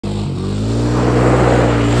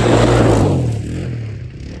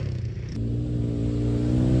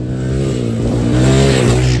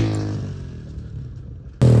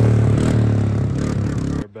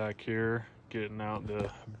back here, getting out the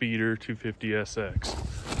beater 250SX.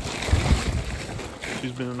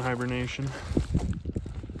 She's been in hibernation.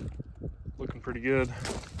 Looking pretty good.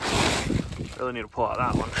 Really need to pull out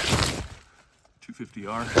that one.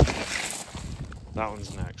 250R. That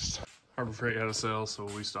one's next. Harbor Freight had a sale, so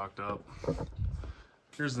we stocked up.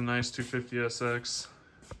 Here's the nice 250SX.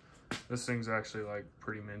 This thing's actually like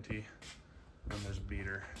pretty minty. And there's a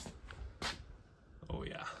beater. Oh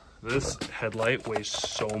yeah. This headlight weighs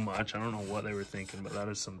so much. I don't know what they were thinking, but that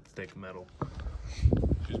is some thick metal.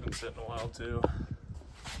 She's been sitting a while too.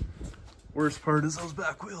 Worst part is those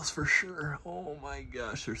back wheels for sure. Oh my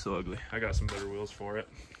gosh, they're so ugly. I got some better wheels for it.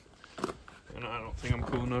 And I don't think I'm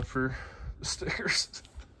cool enough for the stickers.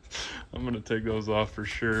 I'm gonna take those off for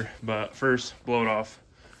sure. But first, blow it off,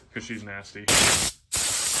 because she's nasty.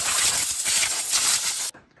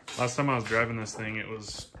 Last time I was driving this thing, it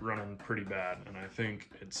was running pretty bad, and I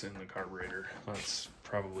think it's in the carburetor. That's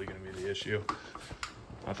probably gonna be the issue.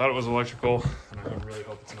 I thought it was electrical, and I really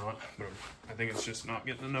hope it's not, but I think it's just not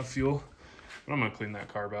getting enough fuel. But I'm gonna clean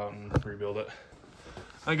that carb out and rebuild it.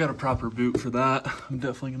 I got a proper boot for that. I'm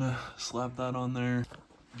definitely gonna slap that on there.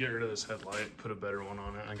 Get rid of this headlight, put a better one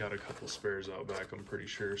on it. I got a couple spares out back, I'm pretty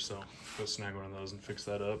sure, so go snag one of those and fix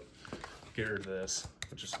that up. Get rid of this,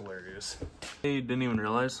 which is hilarious. I didn't even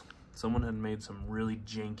realize someone had made some really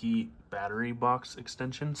janky battery box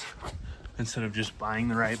extensions instead of just buying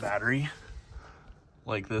the right battery,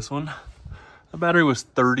 like this one. The battery was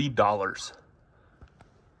 $30.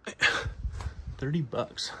 30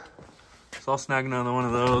 bucks. So I'll snag another one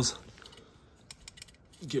of those.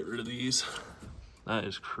 Get rid of these. That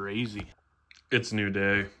is crazy. It's a new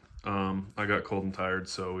day. I got cold and tired,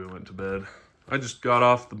 so we went to bed. I just got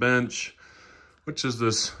off the bench, which is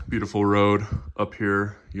this beautiful road up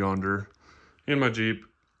here, yonder, in my Jeep.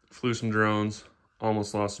 Flew some drones,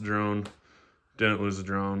 almost lost a drone, didn't lose a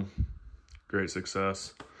drone. Great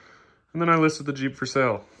success. And then I listed the Jeep for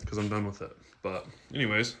sale because I'm done with it. But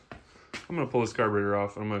anyways, I'm gonna pull this carburetor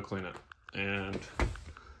off and I'm gonna clean it. And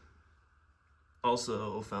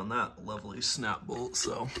also found that lovely snap bolt,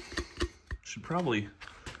 so should probably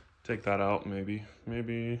take that out maybe. I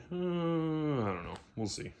don't know, we'll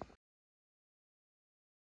see.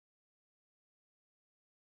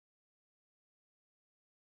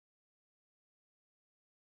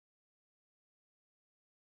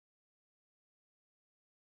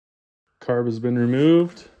 Carb has been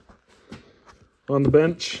removed on the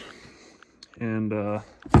bench, and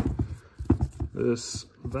this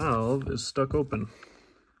valve is stuck open.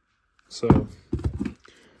 So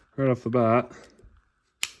right off the bat,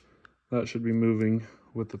 that should be moving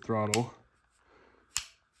with the throttle,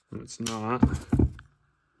 and it's not.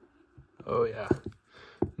 Oh yeah,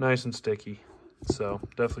 nice and sticky. So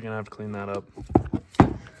definitely gonna have to clean that up.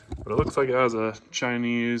 But it looks like it has a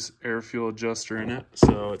Chinese air fuel adjuster in it,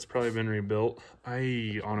 so it's probably been rebuilt.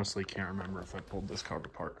 I honestly can't remember if I pulled this carb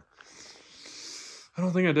apart. I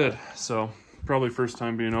don't think I did, so probably first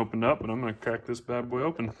time being opened up, but I'm gonna crack this bad boy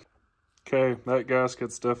open. Okay, that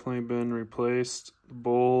gasket's definitely been replaced. The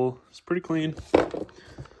bowl is pretty clean.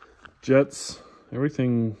 Jets,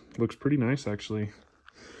 everything looks pretty nice actually.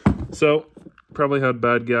 So, probably had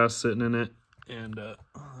bad gas sitting in it. And, oh,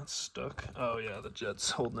 that's stuck. Oh yeah, the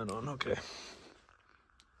jet's holding it on, okay.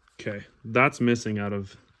 Okay, that's missing out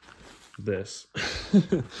of this.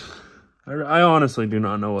 I honestly do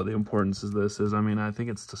not know what the importance of this is. I mean, I think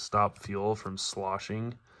it's to stop fuel from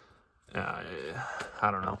sloshing. I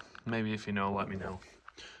don't know. Maybe if you know, let me know.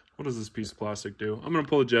 What does this piece of plastic do? I'm gonna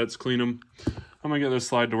pull the jets, clean them. I'm gonna get this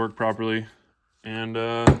slide to work properly and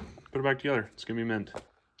put it back together. It's gonna be mint.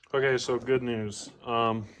 Okay, so good news.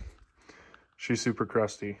 She's super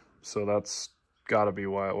crusty, so that's gotta be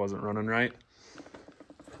why it wasn't running right.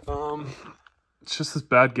 It's just this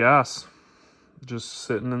bad gas just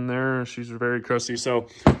sitting in there. She's very crusty. So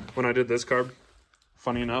when I did this carb,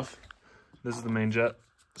 funny enough, this is the main jet,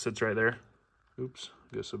 sits right there. Oops,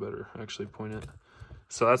 I guess I better actually point it.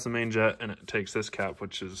 So that's the main jet, and it takes this cap,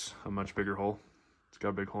 which is a much bigger hole. It's got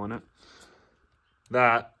a big hole in it.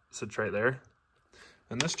 That sits right there,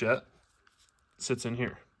 and this jet sits in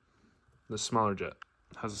here. This smaller jet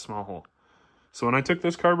has a small hole. So when I took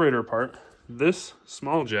this carburetor apart, this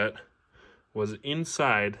small jet was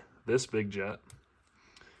inside this big jet,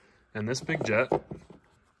 and this big jet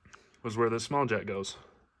was where this small jet goes.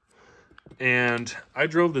 And I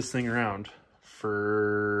drove this thing around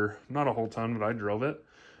for not a whole ton, but I drove it.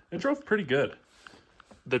 It drove pretty good.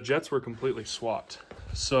 The jets were completely swapped.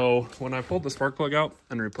 So when I pulled the spark plug out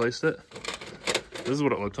and replaced it, this is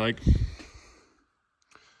what it looked like.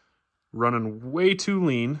 Running way too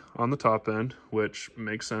lean on the top end, which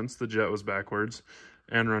makes sense. The jet was backwards.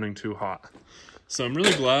 and running too hot. So I'm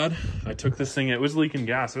really glad I took this thing. It was leaking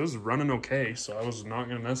gas. It was running okay, so I was not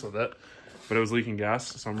gonna mess with it, but it was leaking gas.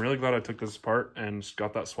 So I'm really glad I took this apart and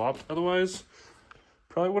got that swapped. Otherwise,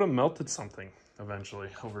 probably would have melted something eventually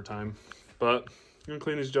over time. But I'm gonna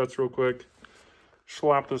clean these jets real quick,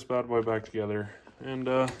 slap this bad boy back together, and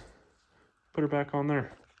put her back on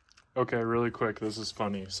there. Okay, really quick, this is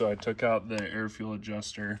funny. So I took out the air fuel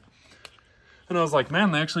adjuster and I was like,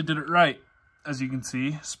 man, they actually did it right. As you can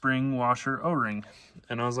see, spring washer O-ring.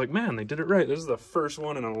 And I was like, man, they did it right. This is the first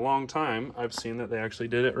one in a long time I've seen that they actually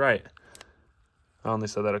did it right. I only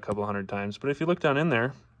said that a couple hundred times, but if you look down in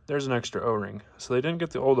there, there's an extra O-ring. So they didn't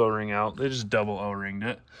get the old O-ring out, they just double O-ringed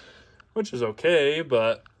it, which is okay,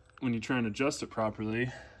 but when you try and adjust it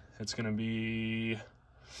properly, it's gonna be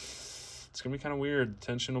kind of weird. The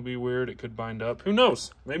tension will be weird. It could bind up. Who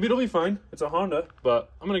knows? Maybe it'll be fine. It's a Honda,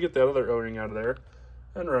 but I'm going to get the other O-ring out of there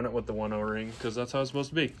and run it with the one O-ring because that's how it's supposed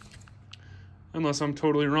to be. Unless I'm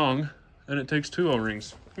totally wrong and it takes two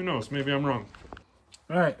O-rings. Who knows? Maybe I'm wrong.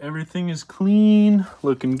 All right, everything is clean,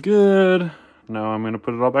 looking good. Now I'm going to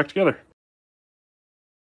put it all back together.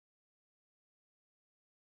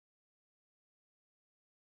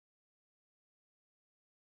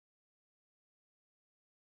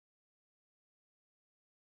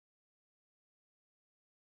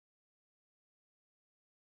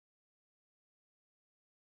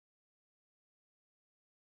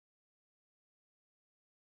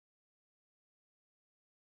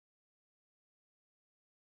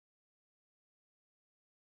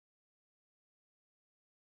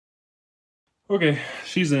 Okay,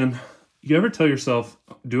 she's in. You ever tell yourself,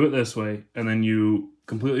 do it this way, and then you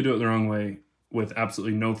completely do it the wrong way with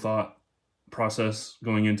absolutely no thought process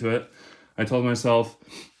going into it? I told myself,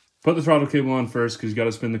 put the throttle cable on first because you got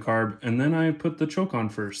to spin the carb, and then I put the choke on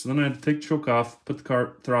first. So then I had to take the choke off, put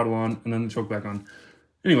the throttle on, and then the choke back on.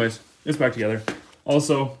 Anyways, it's back together.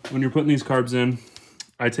 Also, when you're putting these carbs in,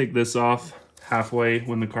 I take this off halfway.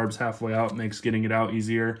 When the carb's halfway out, it makes getting it out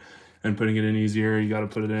easier. And putting it in easier. You got to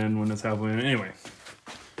put it in when it's halfway in. Anyway,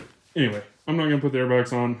 I'm not going to put the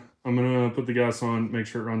airbox on. I'm going to put the gas on, make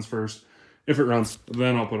sure it runs first. If it runs,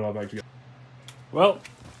 then I'll put it all back together. Well,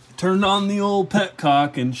 turned on the old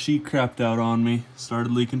petcock and she crapped out on me.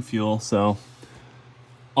 Started leaking fuel, so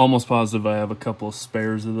almost positive I have a couple of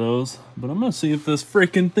spares of those. But I'm going to see if this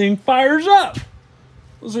freaking thing fires up.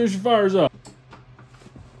 Let's see if she fires up.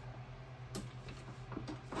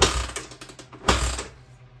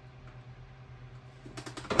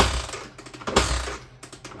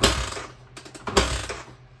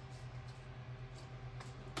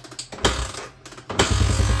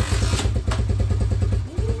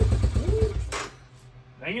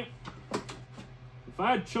 Dang it. If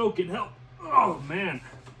I'd choke, it'd help. Oh man,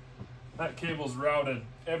 that cable's routed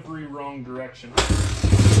every wrong direction.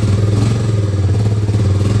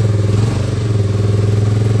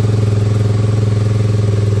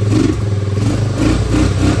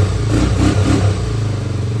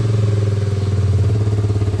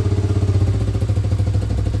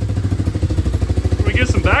 We get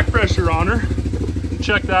some back pressure on her.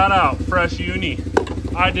 Check that out, fresh uni.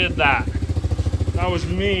 I did that. That was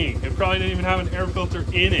me. It probably didn't even have an air filter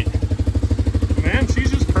in it. Man,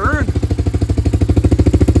 she's just purring.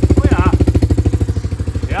 Oh yeah.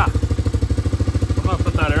 Yeah. I'm gonna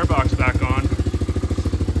put that airbox back on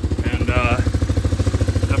and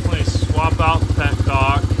definitely swap out the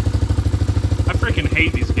petcock. I freaking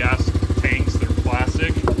hate these gas tanks. They're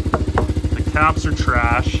plastic. The caps are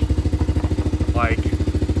trash. Like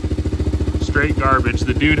straight garbage.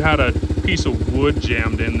 The dude had a piece of wood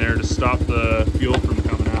jammed in there to stop the fuel from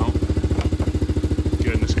coming out.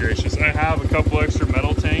 Goodness gracious. I have a couple extra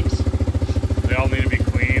metal tanks. They all need to be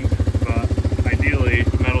cleaned, but ideally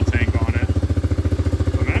metal tank on it.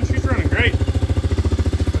 But man, she's running great.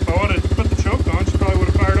 If I would have put the choke on, she probably would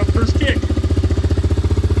have fired up first kick.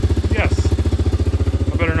 Yes.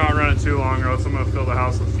 I better not run it too long or else I'm going to fill the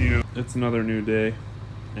house with fume. It's another new day,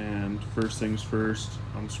 and first things first,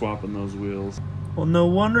 I'm swapping those wheels. Well, no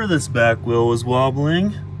wonder this back wheel was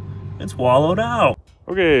wobbling. It's wallowed out.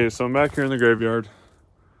 Okay, so I'm back here in the graveyard,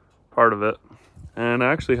 part of it, and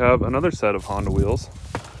I actually have another set of Honda wheels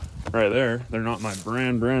right there. They're not my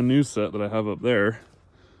brand new set that I have up there.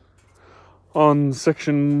 On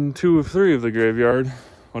section 2 of 3 of the graveyard,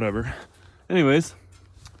 whatever. Anyways,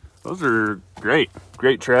 those are great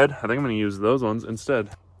tread. I think I'm gonna use those ones instead.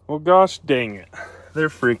 Well, gosh dang it. They're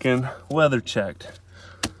freaking weather checked.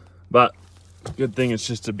 But good thing it's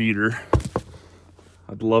just a beater.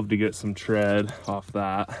 I'd love to get some tread off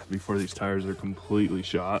that before these tires are completely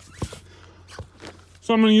shot.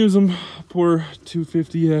 So I'm gonna use them. Poor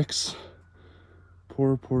 250X.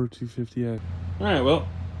 poor 250X. All right, well,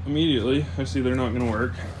 immediately I see they're not gonna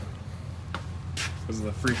work because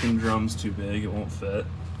the freaking drum's too big, it won't fit.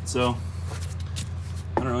 So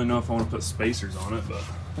I don't really know if I want to put spacers on it, but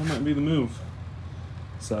that might be the move,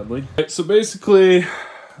 sadly. Right, so basically,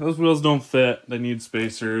 those wheels don't fit, they need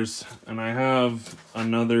spacers, and I have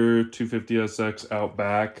another 250SX out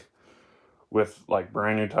back with like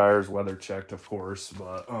brand new tires, weather checked of course,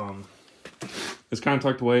 but it's kind of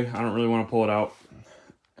tucked away. I don't really want to pull it out.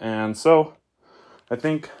 And so I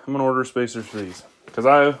think I'm gonna order spacers for these because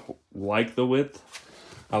I like the width.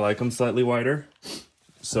 I like them slightly wider.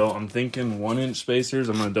 So I'm thinking 1-inch spacers.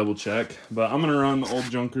 I'm gonna double check, but I'm gonna run the old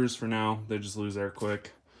junkers for now. They just lose air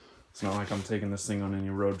quick. It's not like I'm taking this thing on any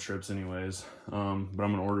road trips anyways. But I'm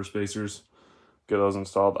gonna order spacers, get those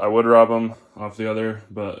installed. I would rob them off the other,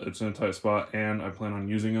 but it's in a tight spot and I plan on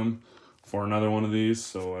using them for another one of these,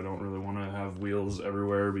 so I don't really want to have wheels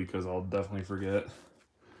everywhere because I'll definitely forget.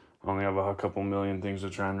 I only have a couple million things to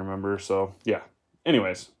try and remember, so yeah.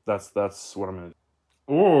 Anyways, that's what I'm gonna do.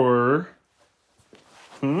 Or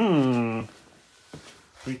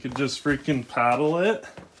we could just freaking paddle it.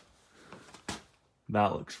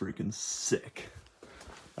 That looks freaking sick.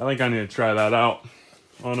 I think I need to try that out.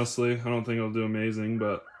 Honestly, I don't think it'll do amazing,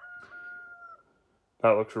 but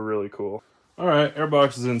that looks really cool. All right,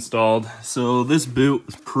 airbox is installed. So this boot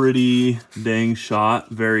was pretty dang shot,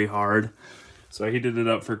 very hard. So I heated it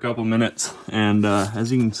up for a couple minutes, and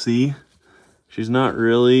as you can see, she's not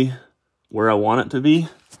really where I want it to be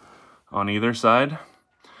on either side.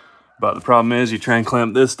 But the problem is you try and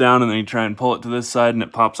clamp this down and then you try and pull it to this side and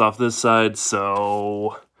it pops off this side.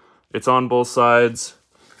 So it's on both sides.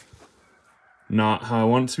 Not how I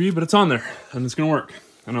want it to be, but it's on there and it's gonna work.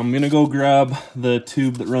 And I'm gonna go grab the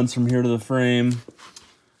tube that runs from here to the frame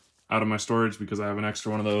out of my storage because I have an extra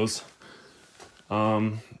one of those.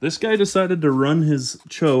 This guy decided to run his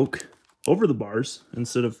choke over the bars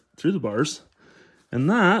instead of through the bars. And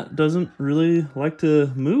that doesn't really like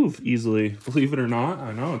to move easily, believe it or not.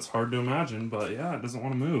 I know it's hard to imagine, but yeah, it doesn't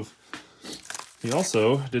want to move. He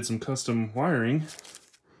also did some custom wiring,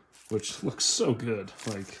 which looks so good.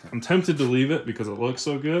 Like, I'm tempted to leave it because it looks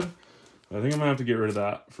so good. I think I'm gonna have to get rid of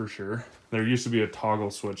that for sure. There used to be a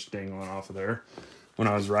toggle switch dangling off of there. When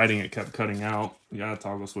I was riding, it kept cutting out. Yeah,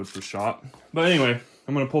 toggle switch was shot. But anyway,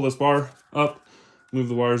 I'm gonna pull this bar up, move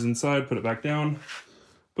the wires inside, put it back down,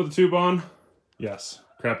 put the tube on. Yes,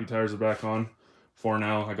 crappy tires are back on. For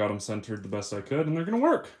now, I got them centered the best I could, and they're gonna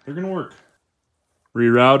work. They're gonna work.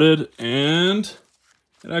 Rerouted, and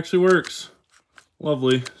it actually works.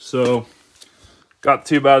 Lovely. So, got the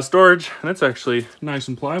tube out of storage, and it's actually nice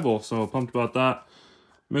and pliable, so pumped about that.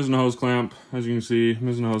 Missing a hose clamp, as you can see,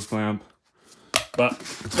 missing a hose clamp. But,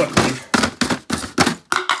 luckily,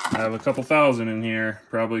 I have a couple thousand in here,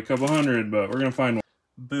 probably a couple hundred, but we're gonna find one.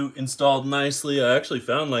 Boot installed nicely. I actually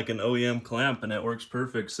found like an OEM clamp and it works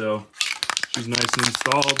perfect, so she's nice and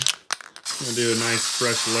installed. I'm gonna do a nice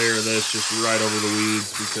fresh layer of this just right over the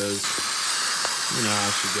weeds because you know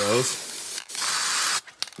how she goes.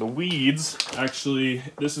 The weeds, actually,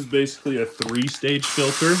 this is basically a 3-stage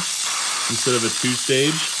filter instead of a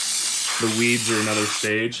 2-stage. The weeds are another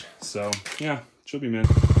stage, so yeah, she'll be mint.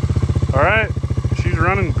 All right, she's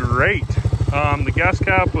running great. The gas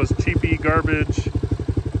cap was cheapy garbage.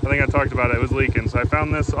 I think I talked about it, it was leaking. So I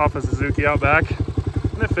found this off of Suzuki out back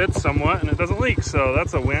and it fits somewhat and it doesn't leak. So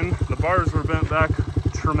that's a win. The bars were bent back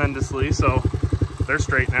tremendously, so they're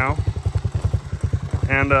straight now.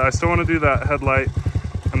 And I still want to do that headlight,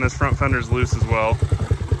 and this front fender's loose as well.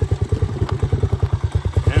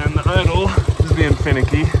 And the idle is being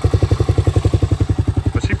finicky,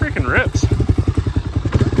 but she freaking rips.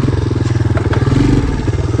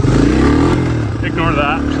 Ignore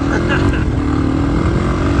that.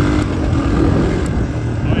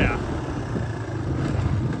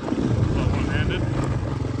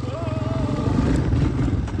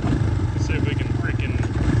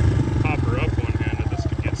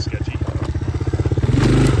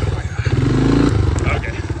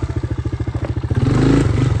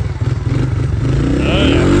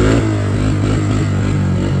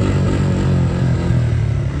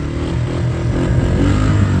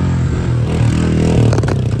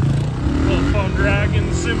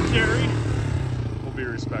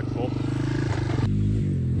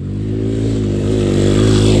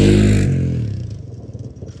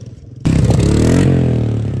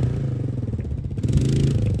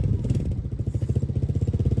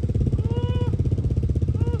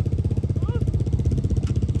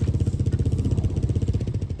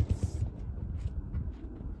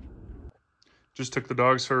 Just took the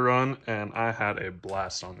dogs for a run and I had a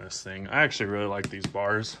blast on this thing. I actually really like these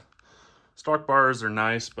bars. Stock bars are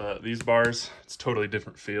nice, but these bars, it's a totally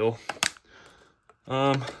different feel.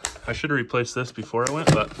 I should have replaced this before I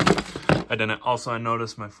went, but I didn't. Also, I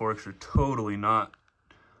noticed my forks are totally not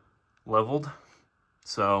leveled.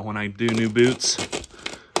 So when I do new boots,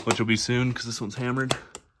 which will be soon because this one's hammered,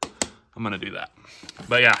 I'm gonna do that.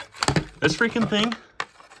 But yeah, this freaking thing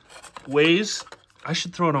weighs, I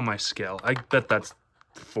should throw it on my scale. I bet that's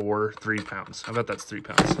 3 pounds. I bet that's 3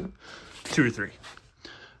 pounds. 2 or 3.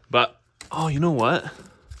 But, oh, you know what?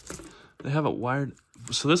 They have it wired.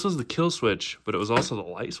 So this was the kill switch, but it was also the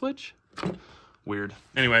light switch? Weird.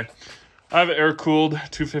 Anyway, I have an air-cooled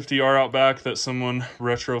 250R out back that someone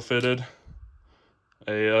retrofitted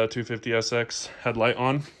a 250SX headlight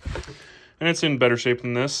on. And it's in better shape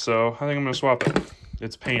than this, so I think I'm going to swap it.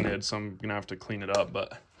 It's painted, so I'm going to have to clean it up,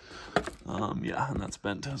 but yeah, and that's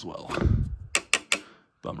bent as well.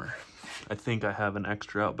 Bummer. I think I have an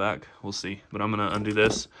extra out back. We'll see. But I'm going to undo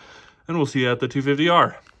this, and we'll see you at the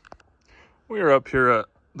 250R. We are up here at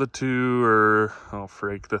the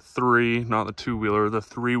the 3, not the 2-wheeler, the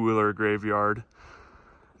 3-wheeler graveyard.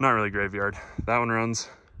 Not really graveyard. That one runs,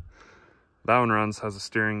 has a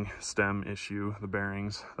steering stem issue, the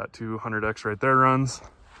bearings. That 200X right there runs.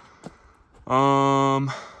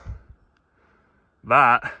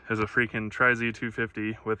 That is a freaking Tri-Z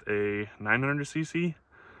 250 with a 900cc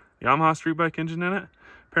Yamaha street bike engine in it.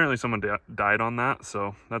 Apparently someone died on that,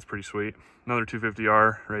 so that's pretty sweet. Another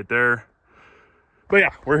 250R right there. But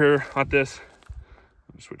yeah, we're here at this.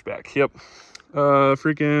 Let me switch back. Yep.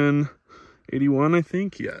 Freaking 81, I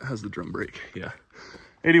think. Yeah, it has the drum brake. Yeah.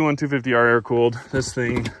 81 250R air cooled. This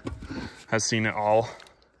thing has seen it all.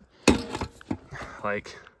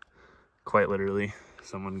 Like, quite literally.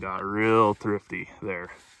 Someone got real thrifty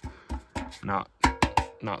there. Not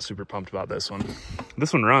super pumped about this one.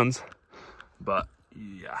 This one runs, but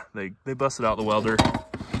yeah, they busted out the welder.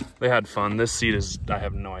 They had fun. This seat is, I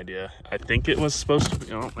have no idea. I think it was supposed to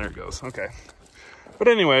be, oh, there it goes. Okay. But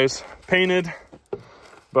anyways, painted,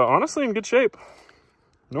 but honestly in good shape.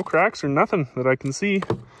 No cracks or nothing that I can see.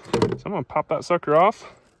 So I'm gonna pop that sucker off.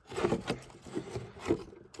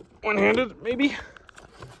 One-handed, maybe.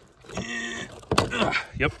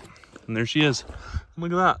 Yep, and there she is.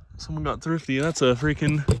 Look at that. Someone got thrifty. That's a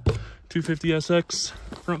freaking 250SX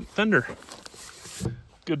front fender.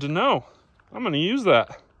 Good to know. I'm gonna use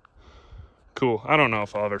that. Cool. I don't know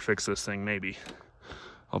if I'll ever fix this thing. Maybe.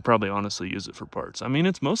 I'll probably honestly use it for parts. I mean,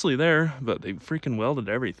 it's mostly there, but they freaking welded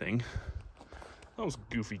everything. Those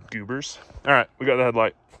goofy goobers. All right, we got the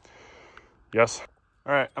headlight. Yes.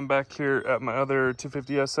 All right, I'm back here at my other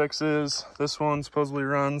 250SXs. This one supposedly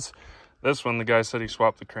runs. This one, the guy said he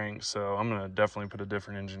swapped the crank, so I'm gonna definitely put a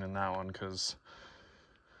different engine in that one because,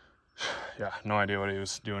 yeah, no idea what he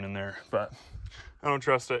was doing in there, but I don't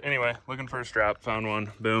trust it. Anyway, looking for a strap, found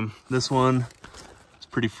one, boom. This one is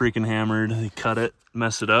pretty freaking hammered. They cut it,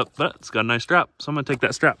 messed it up, but it's got a nice strap, so I'm gonna take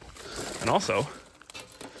that strap. And also,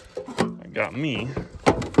 I got me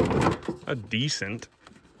a decent,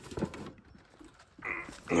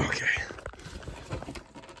 okay,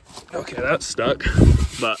 that's stuck,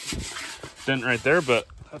 but dent right there, but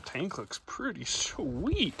that tank looks pretty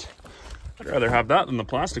sweet. I'd rather have that than the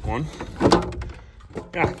plastic one.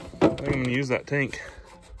 Yeah, I think I'm gonna use that tank.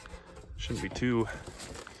 Shouldn't be too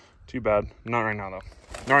bad. Not right now though.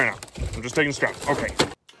 Not right now. I'm just taking the strap. Okay.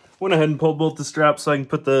 Went ahead and pulled both the straps so I can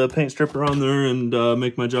put the paint stripper on there and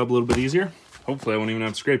make my job a little bit easier. Hopefully I won't even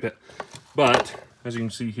have to scrape it. But as you can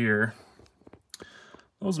see here,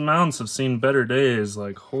 those mounts have seen better days,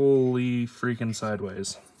 like holy freaking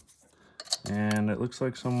sideways. And it looks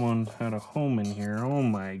like someone had a home in here. Oh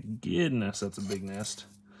my goodness, that's a big nest.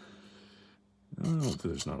 Oh,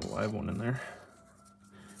 hopefully there's not a live one in there.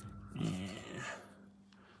 Yeah.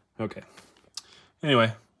 Okay.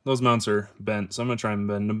 Anyway, those mounts are bent, so I'm gonna try and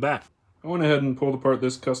bend them back. I went ahead and pulled apart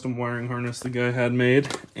this custom wiring harness the guy had made,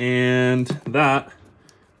 and that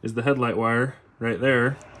is the headlight wire right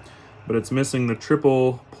there, but it's missing the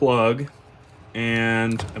triple plug,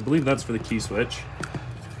 and I believe that's for the key switch.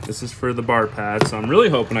 This is for the bar pad, so I'm really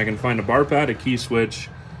hoping I can find a bar pad, a key switch,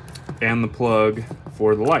 and the plug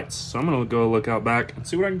for the lights. So I'm gonna go look out back and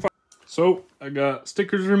see what I can find. So I got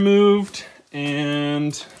stickers removed,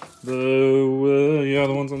 and the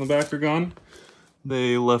ones on the back are gone.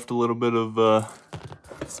 They left a little bit of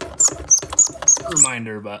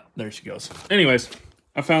reminder, but there she goes. Anyways,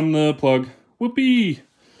 I found the plug. Whoopee!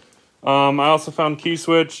 I also found key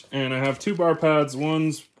switch, and I have 2 bar pads.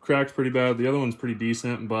 One's cracked pretty bad, the other one's pretty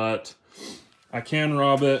decent, but I can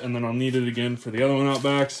rob it, and then I'll need it again for the other one out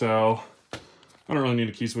back, so I don't really need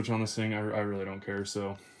a key switch on this thing. I really don't care,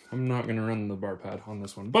 so I'm not going to run the bar pad on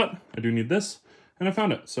this one. But I do need this, and I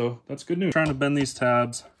found it, so that's good news. I'm trying to bend these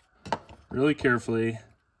tabs really carefully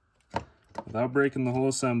without breaking the whole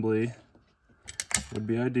assembly would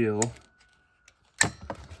be ideal.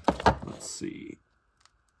 Let's see.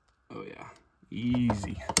 Oh yeah,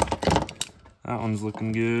 easy. That one's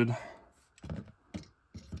looking good.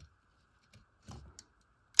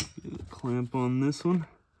 Get a clamp on this one.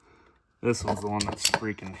 This one's the one that's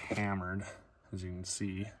freaking hammered, as you can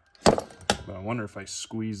see. But I wonder if I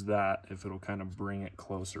squeeze that, if it'll kind of bring it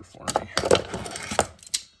closer for me.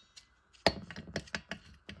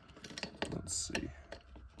 Let's see.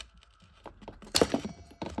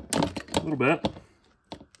 A little bit.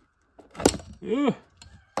 Ugh.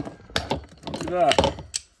 Don't do that.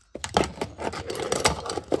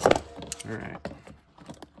 All right.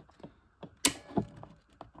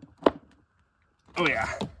 Oh yeah.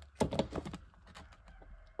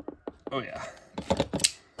 Oh yeah.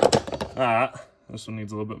 This one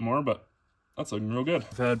needs a little bit more, but that's looking real good.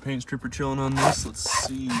 I've had paint stripper chilling on this. Let's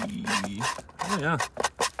see. Oh yeah.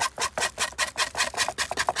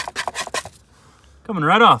 Coming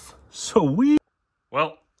right off. Sweet.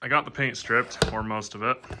 Well, I got the paint stripped, or most of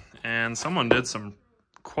it, and someone did some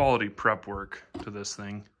quality prep work to this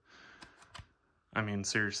thing. I mean,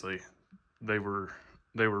 seriously, they were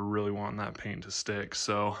really wanting that paint to stick.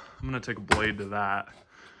 So I'm gonna take a blade to that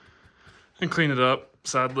and clean it up.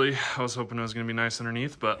 Sadly, I was hoping it was gonna be nice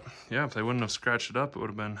underneath, but yeah, if they wouldn't have scratched it up, it would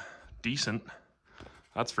have been decent.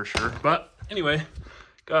 That's for sure. But anyway,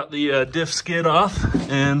 got the diff skid off,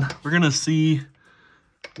 and we're gonna see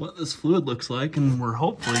what this fluid looks like, and we're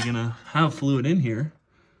hopefully gonna have fluid in here,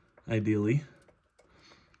 ideally.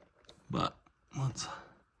 But let's,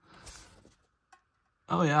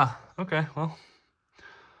 oh yeah, okay, well,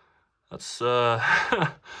 that's not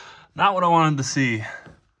what I wanted to see.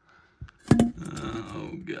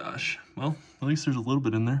 Oh gosh, well, at least there's a little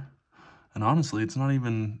bit in there. And honestly, it's not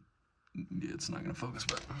even, it's not gonna focus,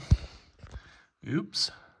 but,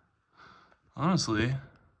 oops. Honestly,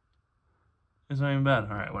 it's not even bad.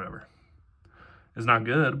 All right, whatever. It's not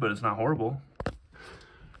good, but it's not horrible.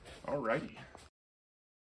 Alrighty.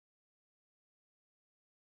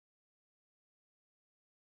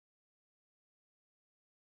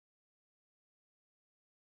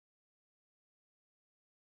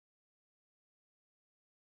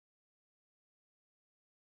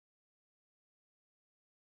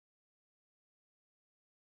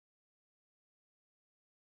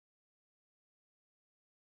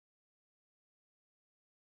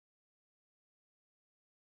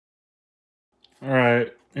 All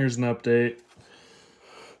right, here's an update.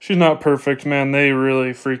 She's not perfect, man. They really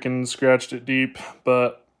freaking scratched it deep,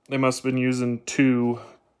 but they must have been using 2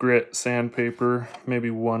 grit sandpaper, maybe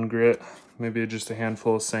 1 grit, maybe just a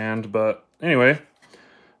handful of sand. But anyway,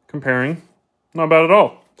 comparing, not bad at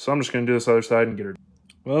all. So I'm just gonna do this other side and get her.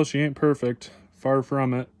 Well, she ain't perfect, far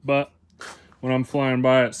from it, but when I'm flying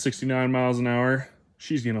by at 69 miles an hour,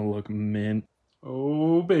 she's gonna look mint.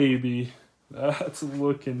 Oh, baby. That's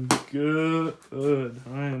looking good.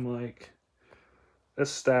 I am like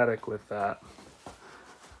ecstatic with that.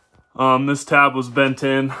 This tab was bent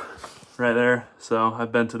in right there, so I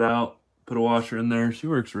bent it out, put a washer in there. She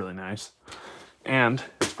works really nice, and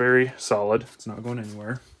it's very solid. It's not going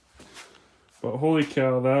anywhere. But holy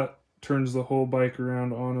cow, that turns the whole bike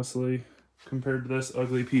around, honestly, compared to this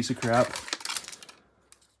ugly piece of crap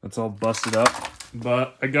that's all busted up.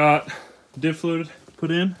 But I got diff fluid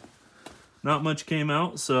put in. Not much came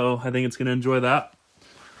out, so I think it's gonna enjoy that.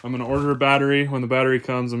 I'm gonna order a battery. When the battery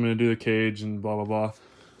comes, I'm gonna do the cage and blah, blah, blah.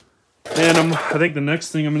 And I think the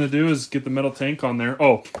next thing I'm gonna do is get the metal tank on there.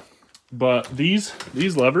 Oh, but these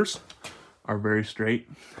levers are very straight.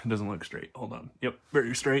 It doesn't look straight, hold on. Yep,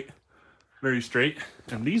 very straight, very straight.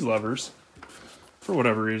 And these levers, for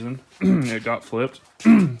whatever reason, it got flipped,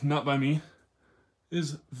 not by me,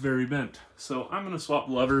 is very bent. So I'm gonna swap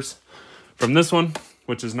the levers from this one,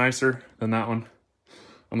 which is nicer than that one.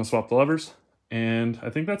 I'm gonna swap the levers, and I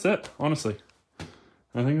think that's it, honestly.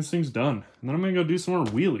 I think this thing's done. And then I'm gonna go do some more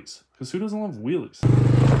wheelies, because who doesn't love wheelies?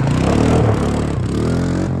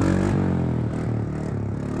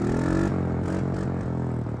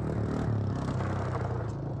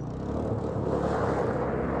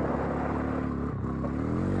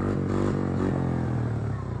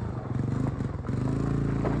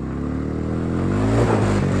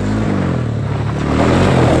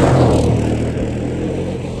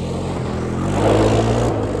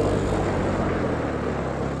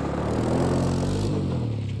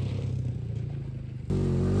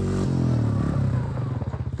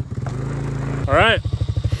 All right,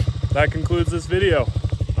 that concludes this video.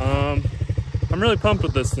 I'm really pumped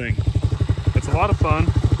with this thing. It's a lot of fun.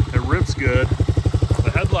 It rips good.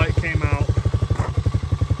 headlight came out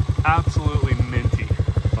absolutely minty,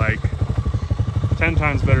 like 10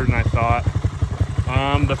 times better than I thought.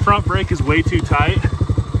 The front brake is way too tight.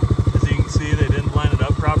 As you can see, they didn't line it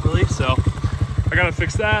up properly, so I gotta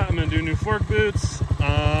fix that. I'm gonna do new fork boots,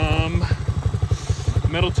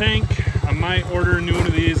 metal tank. I might order a new one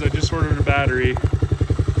of these. I just ordered a battery,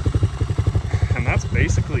 and that's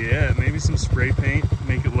basically it. Maybe some spray paint,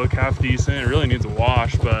 make it look half decent. It really needs a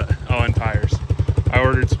wash, but oh, and tires. I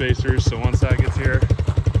ordered spacers, so once that gets here,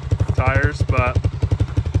 tires. But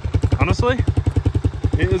honestly,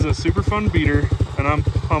 it is a super fun beater, and I'm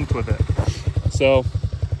pumped with it. So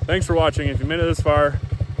thanks for watching. If you made it this far,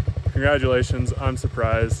 congratulations. I'm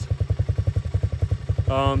surprised.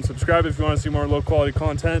 Subscribe if you want to see more low quality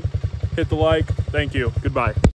content. Hit the like. Thank you. Goodbye.